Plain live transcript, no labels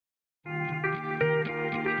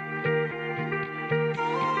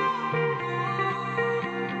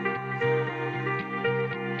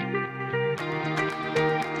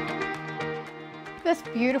This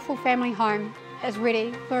beautiful family home is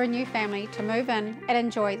ready for a new family to move in and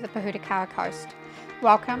enjoy the Pohutukawa coast.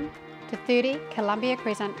 Welcome to 30 Columbia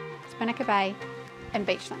Crescent, Spinnaker Bay in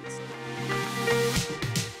Beachlands.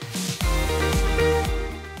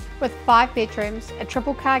 With 5 bedrooms, a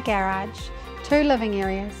triple car garage, 2 living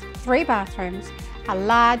areas, 3 bathrooms, a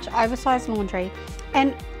large oversized laundry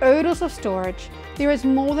and oodles of storage, there is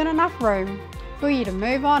more than enough room for you to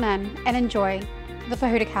move on in and enjoy the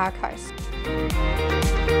Pohutukawa coast.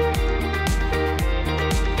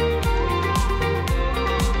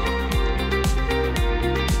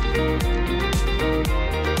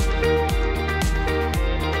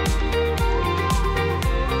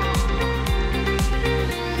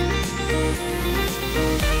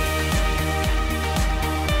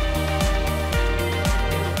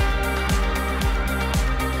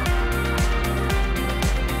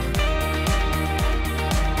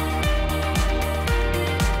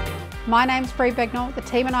 My name's Bree Bignell. The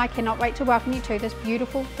team and I cannot wait to welcome you to this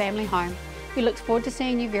beautiful family home. We look forward to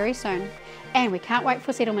seeing you very soon, and we can't wait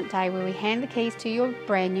for settlement day where we hand the keys to your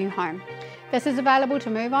brand new home. This is available to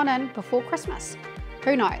move on in before Christmas.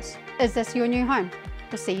 Who knows, is this your new home?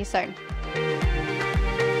 We'll see you soon.